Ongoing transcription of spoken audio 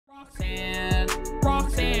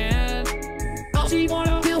She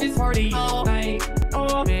wanna feel his party all night.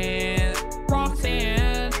 Oh man,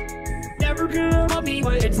 Roxanne, never gonna love me,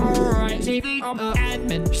 but it's alright. She think I'm a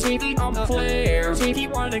admin, she think I'm a player. She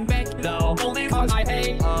keep running back though, only cause I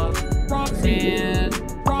pay up. Roxanne,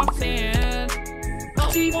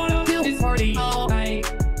 oh, she wanna feel his party all night.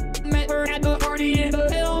 Met her at the party in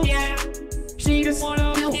the hill, yeah. She just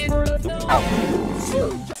wanna feel for the film.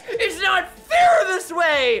 Oh. It's not fair this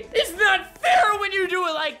way! It's not fair when you do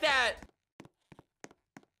it like that!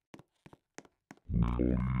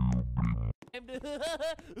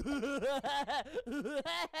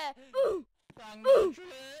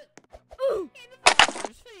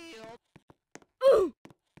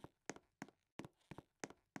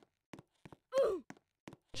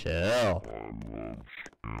 Chill.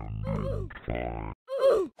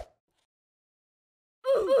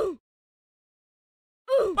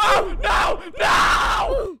 Oh, no!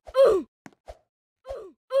 No!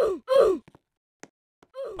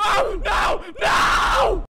 Oh, no!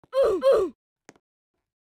 No!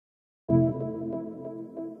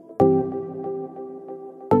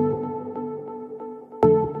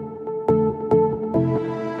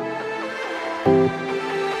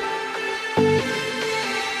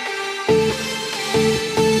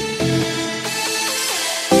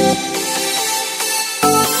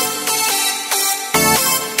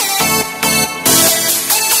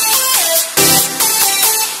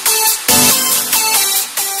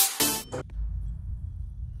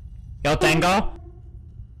 Yo, Tango?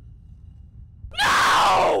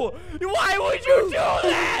 No! Why would you do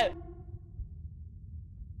that?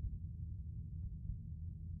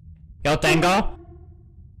 Yo, Tango?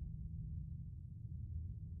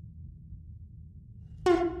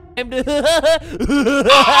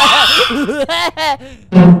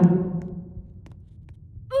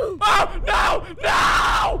 Oh, no!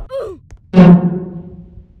 No!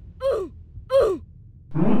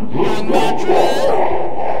 Young mattress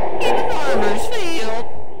in the farmer's field.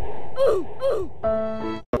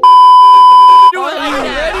 Do it like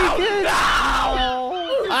that! No!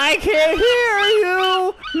 I can't hear you!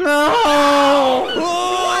 No!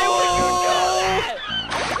 Why would you do that?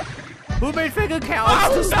 Who made fake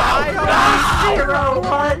accounts to spy on me? 0,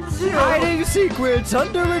 1, 2. Hiding secrets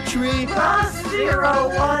under a tree. Ross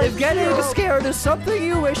 0, 1, If getting 0. scared is something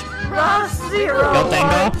you wish, Ross 0, Yo,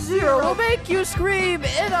 Tango? 1, 0. will make you scream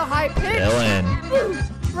in a high pitch. Dylan.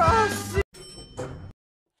 Ross.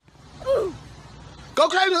 Go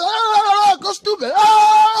crazy! Ah, go stupid!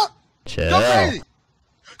 Ah, Chill. go crazy!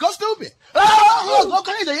 Go stupid! Ah, go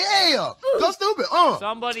crazy! Yeah! Go stupid!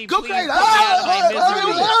 Somebody Go please crazy! put me out of my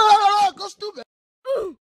misery. Go stupid!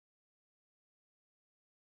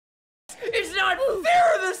 It's not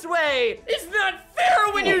fair this way! It's not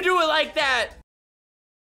fair when you do it like that!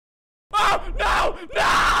 Oh, no!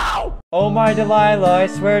 No! Oh my Delilah, I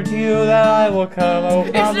swear to you that I will come. I will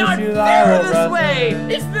It's promise not you that I fair will this rest. way!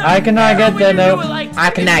 It's not I cannot fair get when that you do note. it like I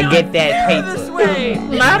cannot it's get not that fair paper. this way! It's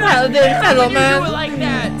Not how not this fair fellow, when you man. do it like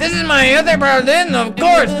that! This is my other Berlin, of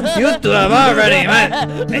course. You two have already met.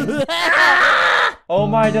 Oh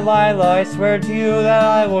my Delilah, I swear to you that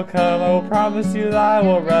I will come. I will promise you that I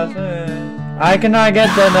will rest. I cannot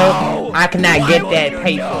get that note. I cannot Why get would that you do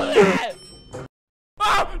paper. that?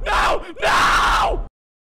 Oh, no!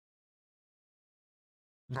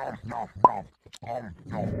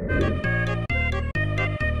 No!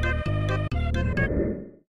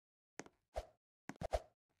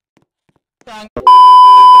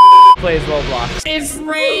 Plays Roblox. It's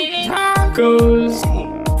raining tacos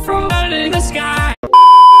from out in the sky.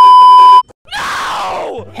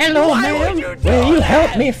 No! Hello, Why would ma'am. you do Will you that?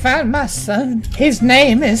 help me find my son? His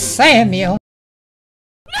name is Samuel.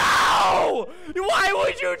 No! Why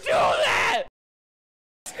would you do that?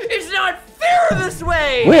 It's not fair this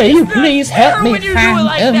way! Will you It's not please fair help me when you do find it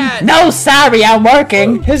like him? that. No, sorry, I'm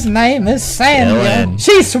working. His name is Samuel. Dylan.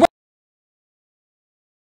 She swears.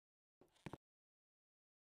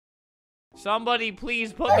 Somebody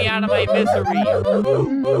please put me out of my misery.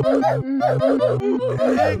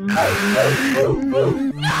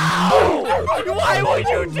 No! Why would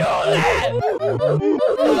you do that?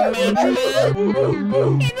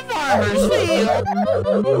 In the farmer's field.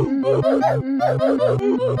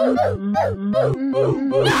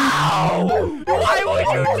 No! Why would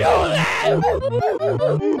you do that?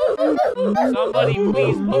 Somebody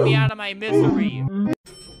please put me out of my misery.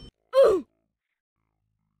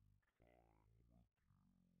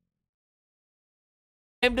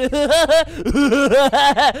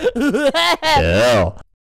 Chill.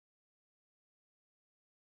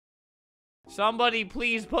 Somebody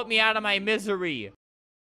please put me out of my misery.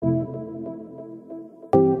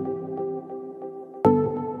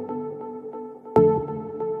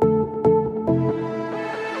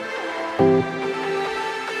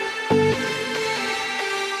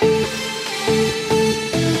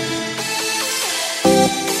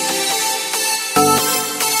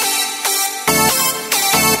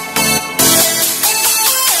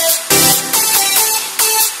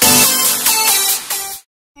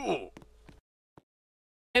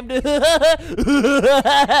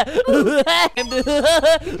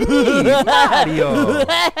 Mario.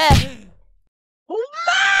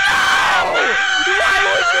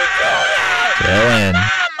 Dylan.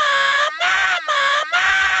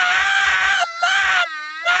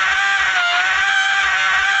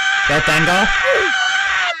 That tango?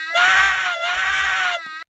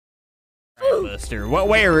 Buster, what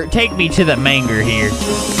way? Take me to the manger here.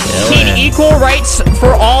 Need equal rights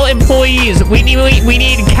for all employees. We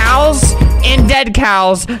need cows and dead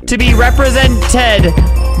cows to be represented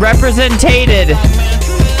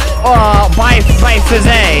by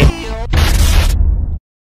Fizzy.